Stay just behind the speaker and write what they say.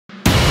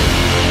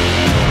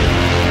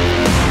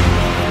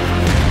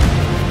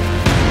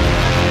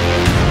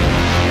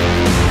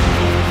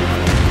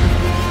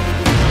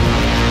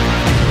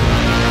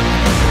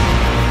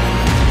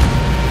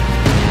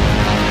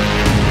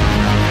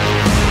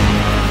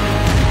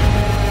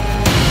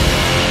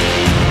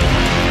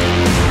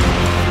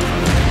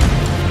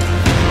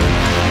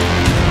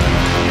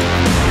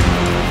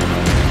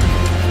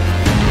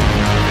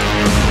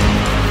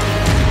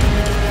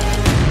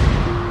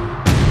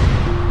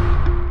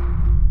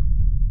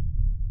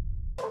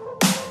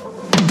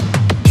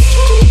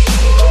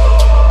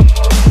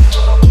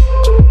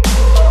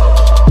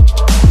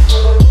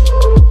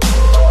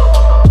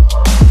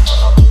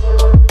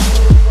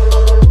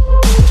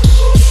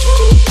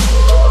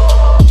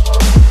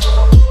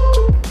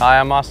Hi,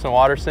 I'm Austin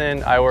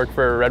Watterson. I work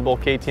for Red Bull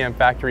KTM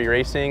Factory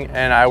Racing,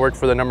 and I work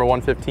for the number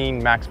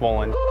 115 Max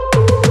Vohland.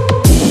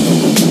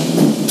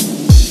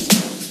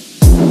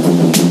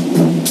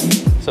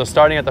 So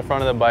starting at the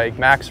front of the bike,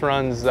 Max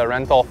runs the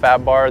Renthal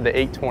Fab Bar, the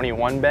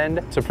 821 bend.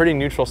 It's a pretty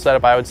neutral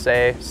setup, I would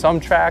say. Some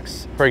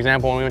tracks, for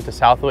example, when we went to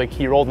Southwick,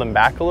 he rolled them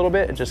back a little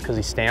bit just because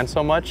he stands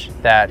so much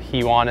that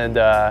he wanted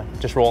to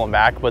just roll them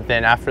back. But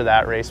then after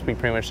that race, we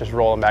pretty much just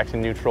roll them back to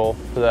neutral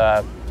for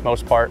the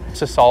most part.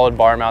 It's a solid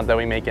bar mount that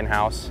we make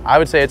in-house. I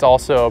would say it's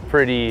also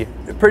pretty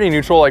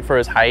neutral, like for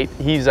his height.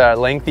 He's a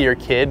lengthier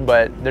kid,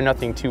 but they're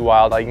nothing too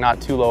wild, like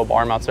not too low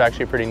bar mounts. They're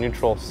actually a pretty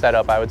neutral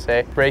setup, I would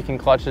say. Brake and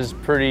clutch is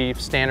pretty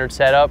standard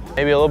setup.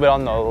 Maybe a little bit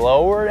on the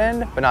lower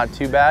end, but not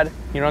too bad.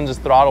 He runs his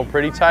throttle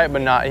pretty tight, but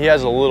he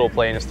has a little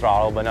play in his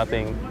throttle, but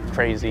nothing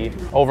crazy.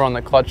 Over on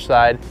the clutch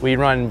side, we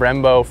run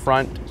Brembo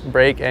front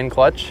brake and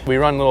clutch. We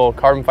run little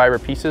carbon fiber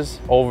pieces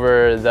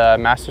over the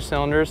master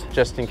cylinders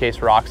just in case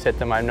rocks hit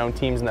them. I've known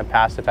teams in the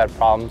past have had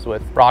problems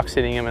with rocks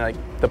hitting them and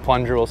like the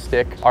plunger will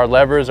stick. Our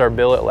levers are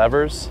billet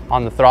levers.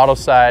 On the throttle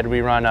side,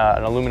 we run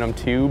an aluminum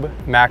tube.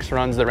 Max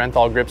runs the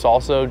Renthal grips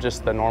also,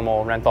 just the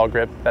normal Renthal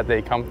grip that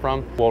they come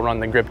from. We'll run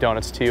the grip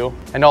donuts too.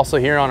 And also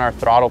here on our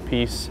throttle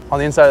piece, on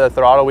the inside of the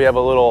throttle, we have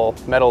a little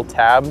metal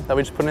tab that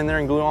we just put in there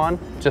and glue on,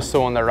 just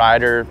so when the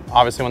rider,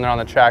 obviously when they're on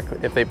the track,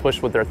 if they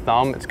push with their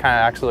thumb, it's kind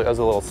of actually as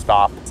a little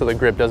stop, so the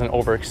grip doesn't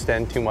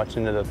overextend too much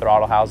into the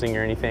throttle housing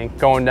or anything.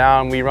 Going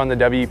down, we run the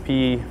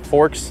WP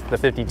forks, the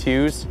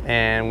 52s,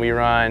 and we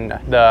run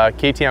the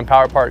KTM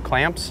Power Part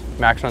clamps.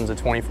 Max runs a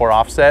 24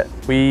 offset.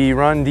 We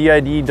run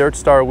DID Dirt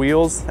Star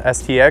wheels,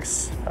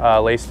 STX,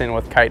 laced in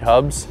with kite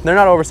hubs. They're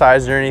not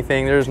oversized or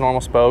anything, they're just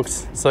normal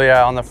spokes. So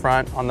yeah, on the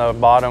front, on the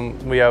bottom,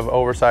 we have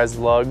oversized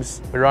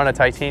lugs. We run a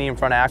titanium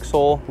front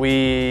axle.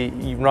 We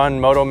run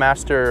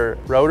MotoMaster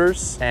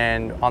rotors,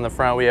 and on the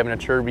front we have an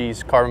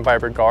Acerbis carbon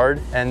fiber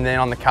guard. And then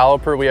on the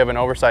caliper, we have an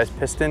oversized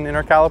piston in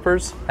our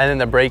calipers. And then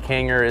the brake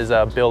hanger is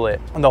a billet.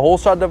 On the whole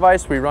shot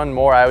device, we run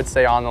more, I would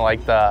say, on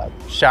the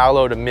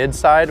shallow to mid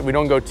side. We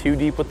don't go too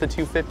deep with the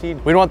 250.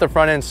 We don't want the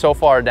front end so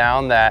far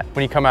down that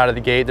when you come out of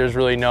the gate, there's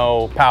really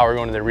no power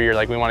going to the rear.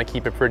 Like, we want to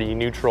keep it pretty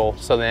neutral.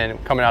 So then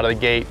coming out of the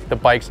gate, the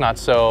bike's not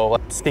so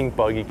stink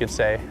bug, you could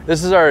say.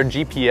 This is our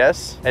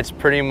GPS. It's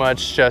pretty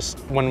much just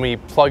when we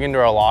plug into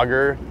our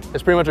logger,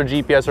 it's pretty much our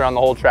GPS around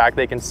the whole track.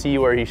 They can see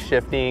where he's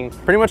shifting.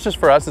 Pretty much just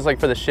for us, it's like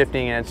for the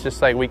shifting, and it's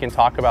just like we can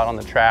talk about on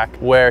the track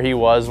where he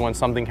was when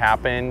something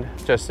happened,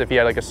 just if he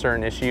had like a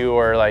certain issue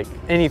or like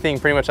anything.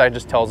 Pretty much that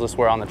just tells us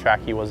where on the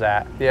track he was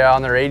at. Yeah,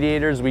 on the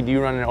radiators, we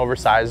do run an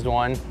oversized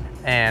one.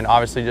 And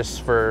obviously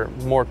just for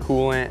more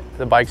coolant,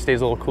 the bike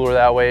stays a little cooler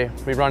that way.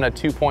 We run a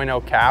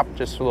 2.0 cap,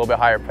 just a little bit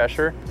higher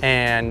pressure.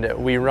 And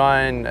we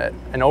run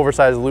an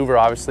oversized louver,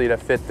 obviously, to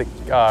fit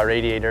the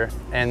radiator.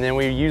 And then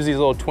we use these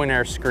little twin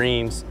air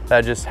screens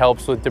that just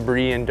helps with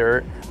debris and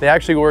dirt. They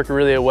actually work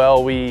really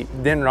well. We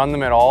didn't run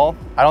them at all.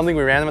 I don't think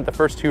we ran them at the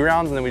first 2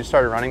 rounds, and then we just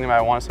started running them,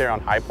 I want to say,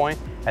 around high point.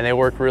 And they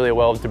work really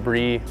well with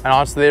debris. And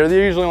honestly, they're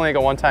usually only like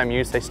a one-time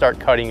use. They start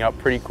cutting up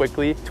pretty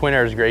quickly. Twin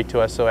air is great to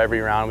us, so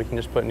every round we can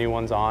just put new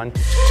ones on.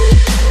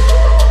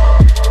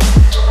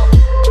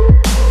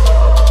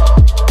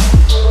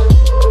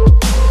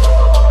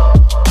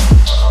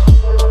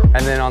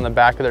 And then on the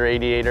back of the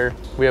radiator,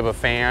 we have a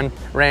fan.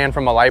 Ran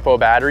from a LiPo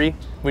battery.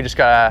 We just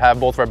gotta have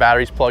both of our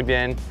batteries plugged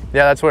in.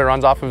 Yeah, that's what it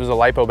runs off of, is a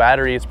LiPo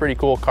battery. It's pretty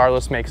cool.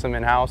 Carlos makes them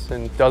in-house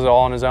and does it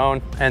all on his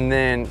own. And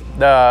then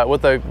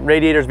with the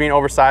radiators being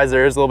oversized,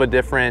 there is a little bit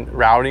different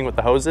routing with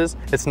the hoses.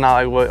 It's not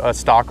like what a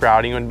stock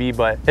routing would be,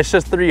 but it's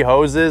just 3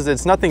 hoses.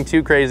 It's nothing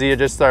too crazy. It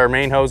just, our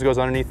main hose goes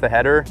underneath the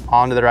header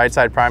onto the right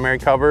side primary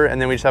cover,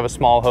 and then we just have a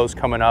small hose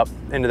coming up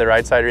into the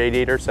right side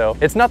radiator. So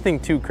it's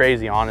nothing too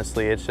crazy,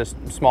 honestly. It's just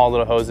small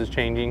little hoses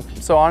changing.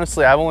 So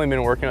honestly, I've only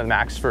been working with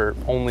Max for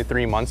only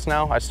 3 months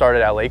now. I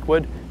started at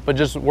Lakewood. But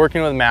just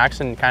working with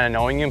Max and kind of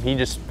knowing him, he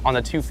just, on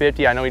the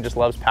 250, I know he just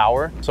loves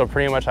power. So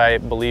pretty much I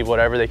believe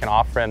whatever they can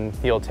offer him,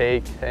 he'll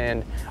take.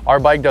 And our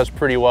bike does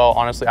pretty well,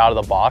 honestly, out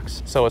of the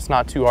box. So it's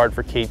not too hard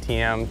for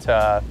KTM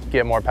to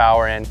get more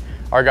power. And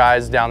our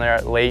guys down there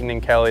at Leighton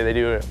and Kelly, they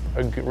do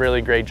a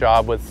really great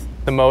job with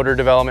the motor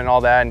development and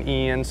all that, and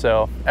Ian.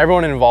 So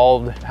everyone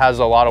involved has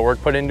a lot of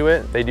work put into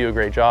it. They do a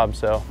great job.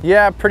 So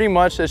yeah, pretty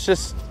much it's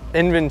just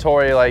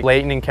inventory. Like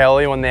Leighton and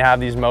Kelly, when they have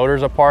these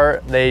motors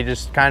apart, they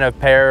just kind of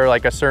pair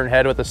like a certain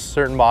head with a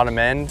certain bottom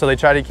end. So they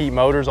try to keep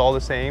motors all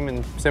the same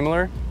and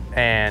similar.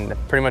 And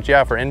pretty much,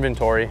 yeah, for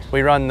inventory,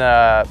 we run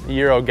the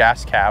Euro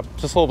gas cap,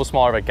 just a little bit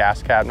smaller of a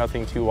gas cap,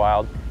 nothing too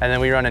wild. And then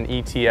we run an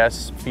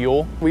ETS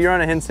fuel. We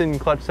run a Hinson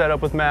clutch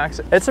setup with Max.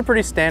 It's a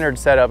pretty standard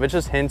setup. It's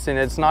just Hinson.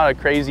 It's not a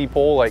crazy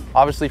pull, like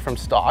obviously from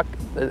stock,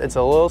 it's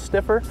a little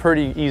stiffer.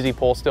 Pretty easy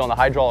pull still, and the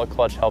hydraulic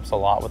clutch helps a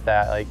lot with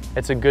that. Like,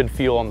 it's a good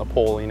feel on the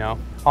pull, you know?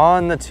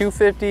 On the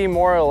 250,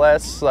 more or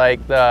less,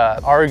 like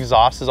our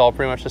exhaust is all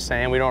pretty much the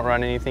same. We don't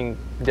run anything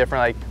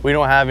different. Like, we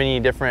don't have any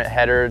different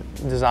header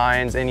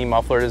designs, any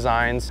muffler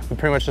designs. We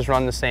pretty much just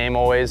run the same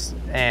always.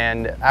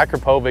 And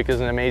Akrapovic is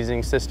an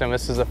amazing system.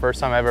 This is the first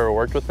time I've ever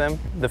worked with them.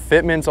 The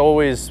fitment's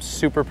always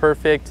super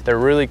perfect. They're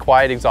really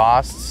quiet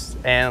exhausts.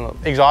 And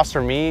exhausts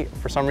for me,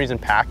 for some reason,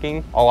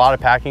 packing. A lot of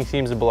packing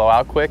seems to blow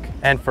out quick.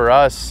 And for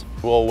us,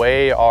 we'll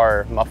weigh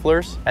our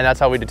mufflers, and that's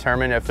how we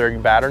determine if they're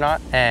bad or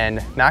not.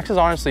 And Max is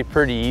honestly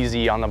pretty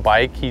easy on the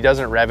bike. He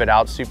doesn't rev it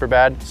out super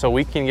bad, so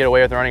we can get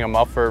away with running a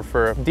muffler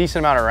for a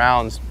decent amount of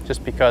rounds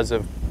just because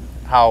of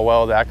how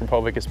well the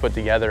Akrapovic is put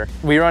together.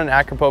 We run an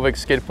Akrapovic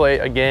skid plate.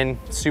 Again,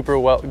 super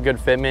good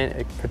fitment.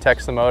 It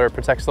protects the motor,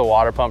 protects the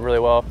water pump really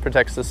well,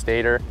 protects the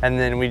stator. And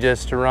then we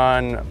just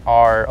run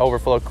our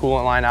overflow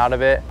coolant line out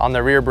of it. On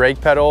the rear brake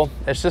pedal,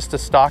 it's just a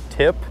stock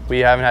tip. We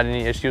haven't had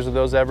any issues with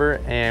those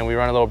ever. And we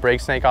run a little brake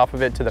snake off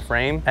of it to the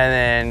frame.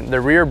 And then the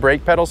rear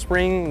brake pedal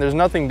spring, there's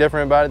nothing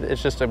different about it.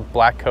 It's just a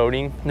black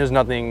coating. There's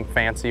nothing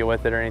fancy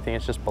with it or anything.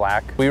 It's just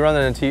black. We run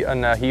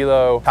a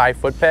Hilo tie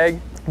foot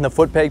peg. The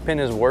foot peg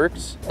pin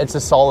works. It's a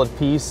solid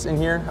piece in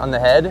here on the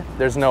head.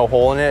 There's no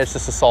hole in it. It's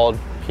just a solid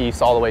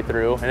piece all the way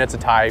through, and it's a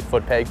tie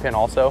foot peg pin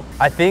also.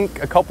 I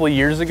think a couple of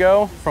years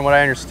ago, from what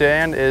I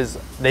understand, is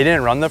they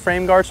didn't run the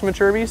frame guards from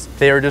Acerbis.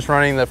 They were just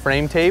running the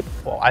frame tape.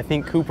 Well, I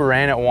think Cooper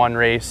ran at one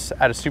race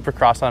at a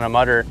Supercross on a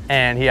mutter,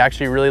 and he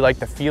actually really liked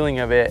the feeling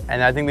of it,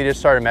 and I think they just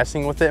started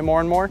messing with it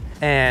more and more.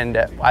 And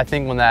I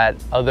think when that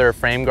other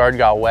frame guard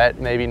got wet,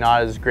 maybe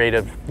not as great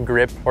of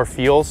grip or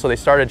feel, so they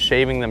started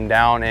shaving them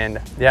down. And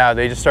yeah,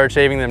 they just started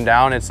shaving them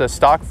down. It's a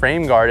stock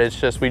frame guard.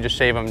 It's just, we just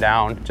shave them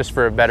down just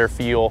for a better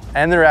feel.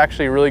 And they're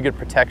actually really good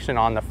protection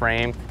on the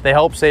frame. They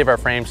help save our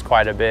frames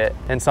quite a bit.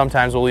 And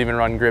sometimes we'll even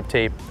run grip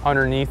tape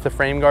underneath the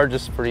frame guard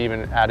just for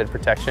even added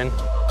protection.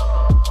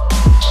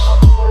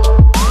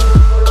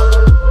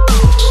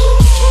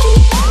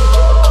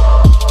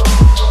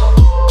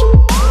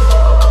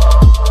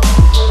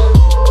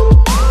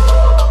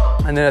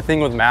 And then the thing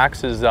with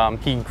Max is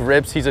he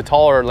grips, he's a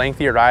taller,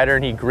 lengthier rider,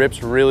 and he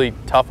grips really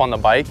tough on the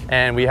bike.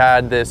 And we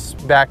had this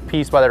back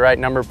piece by the right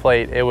number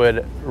plate, it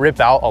would rip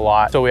out a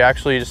lot. So we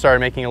actually just started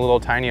making a little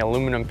tiny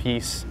aluminum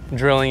piece,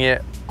 drilling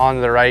it on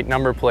the right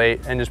number plate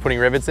and just putting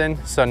rivets in.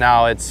 So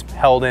now it's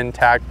held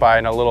intact by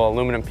a little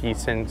aluminum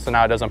piece, and so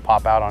now it doesn't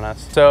pop out on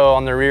us. So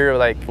on the rear,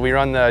 like, we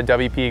run the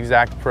WP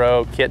Exact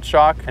Pro kit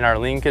shock, and our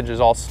linkage is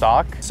all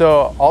stock.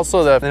 So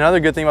also another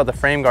good thing about the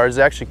frame guard is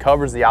it actually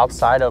covers the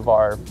outside of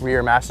our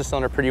rear master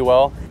cylinder pretty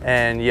well.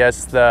 And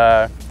yes,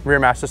 the rear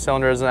master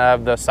cylinder doesn't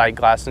have the sight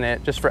glass in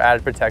it, just for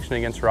added protection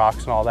against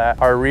rocks and all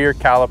that. Our rear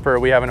caliper,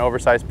 we have an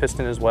oversized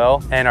piston as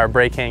well, and our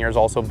brake hanger is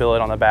also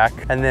billet on the back.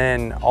 And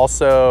then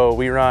also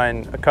we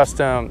run a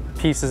custom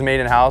pieces made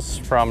in-house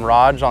from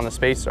Roger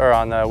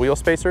on the wheel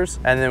spacers.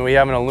 And then we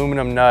have an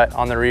aluminum nut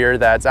on the rear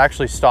that's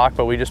actually stock,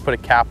 but we just put a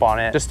cap on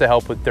it just to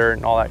help with dirt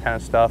and all that kind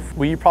of stuff.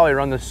 We probably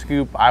run the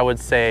Scoop, I would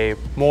say,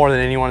 more than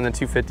anyone in the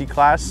 250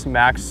 class.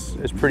 Max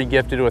is pretty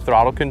gifted with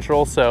throttle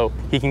control, so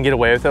he can get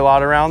away with it a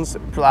lot of rounds.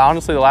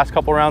 Honestly, the last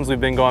couple rounds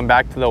we've been going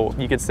back to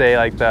you could say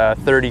like the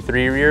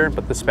 33 rear,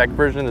 but the spec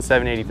version, the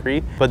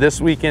 783. But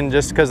this weekend,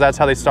 just because that's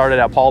how they started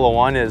at Polo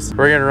 1, is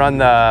we're gonna run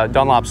the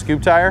Dunlop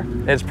Scoop tire.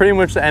 It's pretty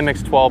much the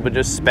MX-12, but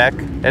just spec.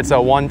 It's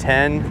a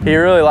 110. He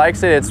really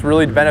likes it. It's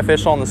really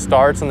beneficial on the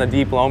starts and the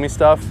deep loamy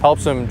stuff.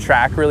 Helps him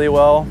track really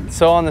well.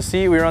 So on the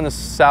seat, we run the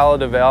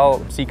Salad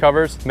Devel seat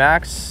covers.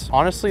 Max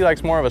honestly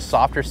likes more of a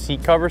softer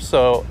seat cover,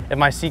 so if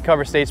my seat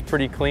cover stays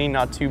pretty clean,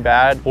 not too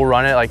bad, we'll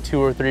run it like 2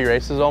 or 3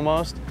 races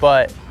almost.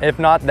 But if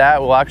not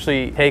that, we'll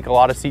actually take a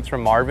lot of seats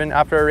from Marvin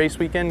after a race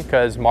weekend,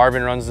 because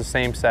Marvin runs the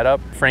same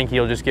setup. Frankie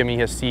will just give me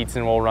his seats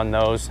and we'll run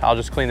those. I'll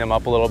just clean them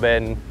up a little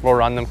bit and we'll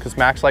run them, because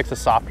Max likes a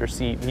softer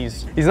seat.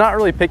 He's not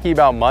really picky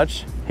about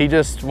much. He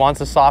just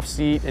wants a soft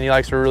seat and he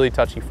likes a really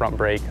touchy front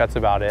brake. That's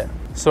about it.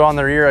 So on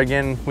the rear,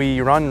 again,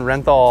 we run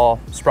Renthal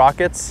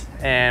sprockets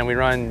and we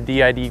run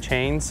DID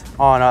chains.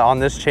 On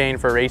this chain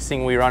for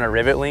racing, we run a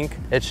rivet link.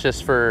 It's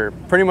just for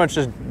pretty much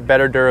just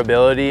better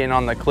durability. And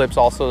on the clips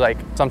also, like,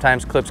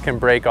 sometimes clips can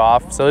break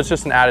off. So it's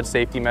just an added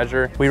safety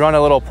measure. We run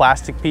a little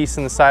plastic piece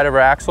in the side of our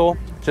axle,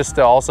 just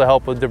to also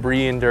help with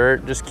debris and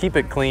dirt, just keep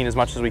it clean as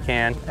much as we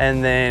can.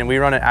 And then we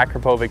run an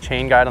Akrapovic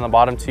chain guide on the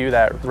bottom too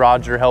that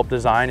Roger helped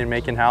design and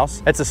make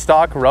in-house. It's a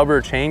stock rubber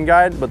chain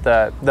guide, but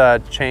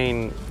the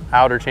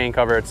outer chain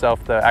cover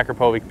itself, the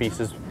Akrapovic piece,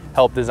 is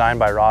helped designed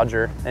by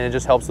Roger, and it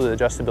just helps with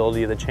the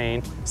adjustability of the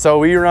chain. So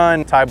we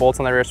run tie bolts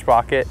on the rear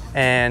sprocket,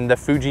 and the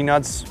Fuji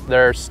nuts,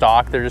 they're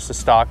stock. They're just a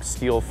stock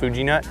steel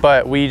Fuji nut.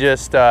 But we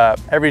just,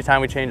 every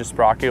time we change a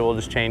sprocket, we'll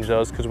just change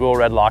those, because we'll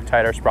red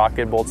Loctite our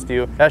sprocket bolts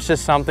do. That's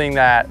just something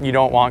that you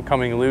don't want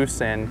coming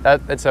loose, and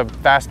it's a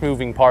fast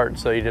moving part,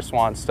 so you just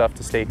want stuff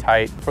to stay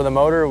tight. For the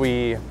motor,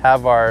 we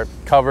have our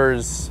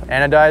covers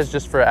anodized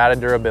just for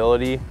added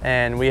durability,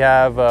 and we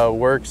have a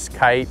Works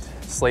Kite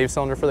slave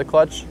cylinder for the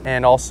clutch,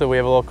 and also we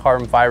have a little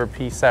carbon fiber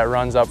piece that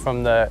runs up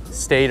from the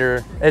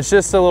stator. It's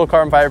just a little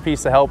carbon fiber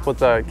piece to help with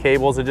the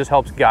cables. It just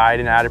helps guide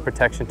and added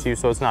protection too,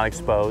 so it's not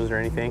exposed or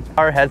anything.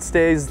 Our head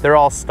stays, they're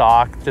all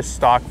stock, just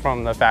stock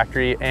from the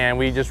factory, and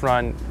we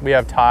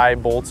have tie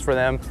bolts for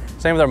them.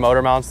 Same with our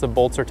motor mounts, the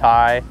bolts are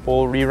tie.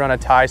 We'll rerun a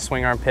tie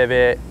swing arm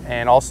pivot,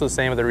 and also the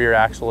same with the rear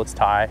axle, it's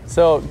tie.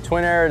 So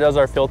Twin Air does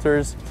our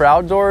filters. For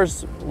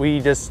outdoors,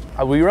 we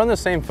run the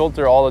same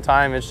filter all the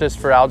time. It's just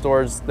for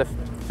outdoors, the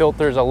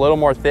filter is a little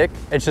more thick.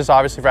 It's just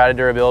obviously for added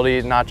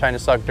durability, not trying to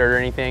suck dirt or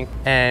anything.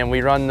 And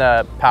we run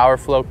the power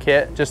flow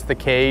kit, just the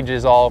cage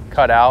is all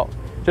cut out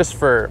just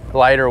for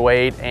lighter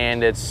weight,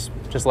 and it's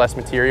just less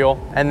material.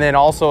 And then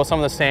also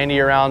some of the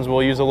sandier rounds,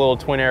 we'll use a little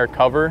twin air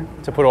cover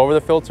to put over the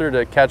filter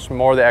to catch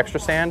more of the extra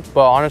sand.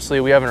 But honestly,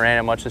 we haven't ran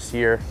it much this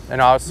year. And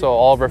also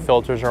all of our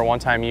filters are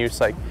one-time use.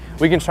 Like,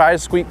 we can try to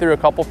squeak through a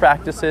couple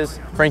practices.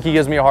 Frankie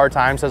gives me a hard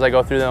time, says I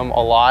go through them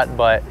a lot,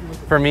 but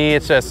for me,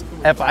 it's just,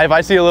 if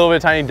I see a little bit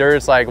of tiny dirt,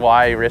 it's like,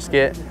 why risk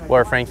it?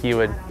 Where Frankie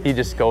he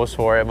just goes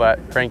for it, but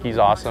Frankie's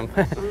awesome.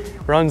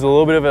 Runs a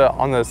little bit of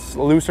on the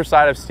looser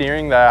side of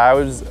steering that I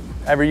was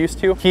ever used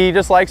to. He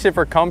just likes it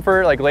for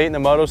comfort, like late in the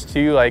motos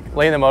too. Like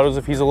late in the motos,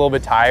 if he's a little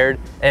bit tired,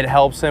 it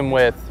helps him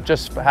with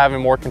just having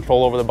more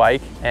control over the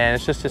bike, and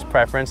it's just his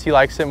preference. He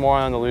likes it more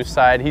on the loose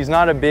side. He's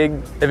not a big,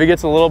 if it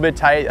gets a little bit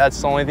tight, that's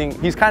the only thing.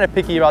 He's kind of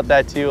picky about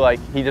that too. Like,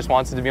 he just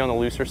wants it to be on the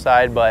looser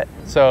side, but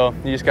so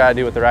you just gotta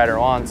do what the rider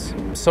wants.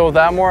 So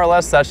that more or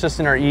less, that's just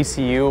in our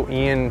ECU.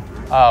 Ian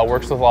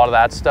works with a lot of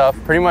that stuff.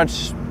 Pretty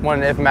much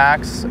if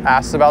Max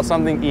asks about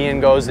something, Ian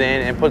goes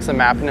in and puts the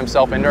mapping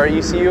himself into our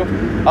ECU.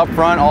 Up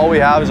front, all we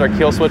have is our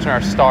kill switch and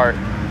our start.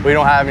 We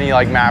don't have any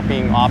like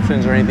mapping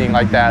options or anything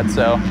like that.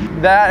 So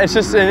it's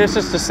just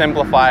to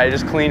simplify it,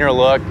 just cleaner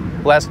look,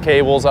 less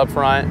cables up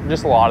front,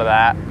 just a lot of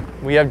that.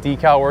 We have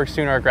Decal Works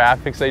doing our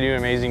graphics. They do an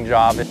amazing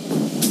job.